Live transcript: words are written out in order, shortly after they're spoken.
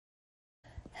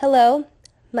Hello,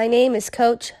 my name is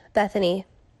Coach Bethany.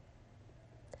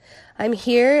 I'm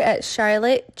here at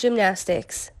Charlot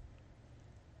Gymnastics.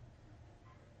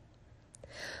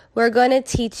 We're going to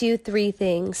teach you 3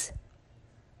 things.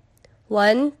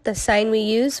 1, the sign we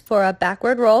use for a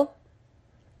backward roll.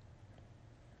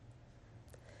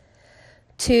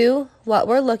 2, what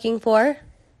we're looking for.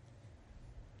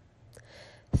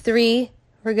 3,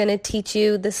 we're going to teach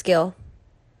you the skill.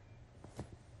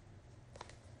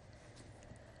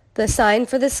 The sign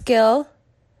for the skill,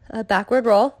 a backward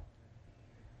roll.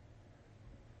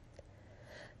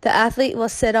 The athlete will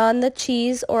sit on the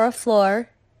cheese or a floor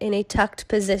in a tucked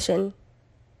position.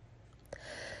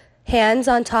 Hands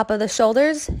on top of the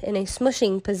shoulders in a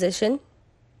smushing position.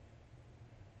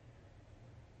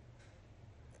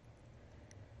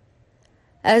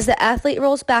 As the athlete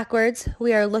rolls backwards,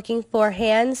 we are looking for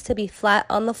hands to be flat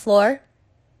on the floor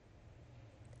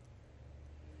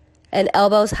and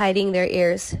elbows hiding their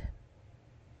ears.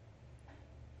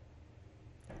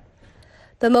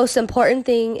 The most important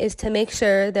thing is to make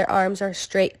sure their arms are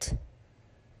straight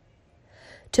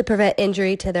to prevent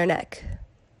injury to their neck.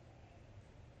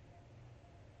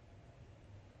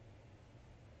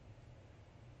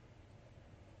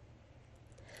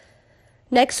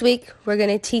 Next week, we're going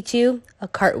to teach you a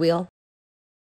cartwheel.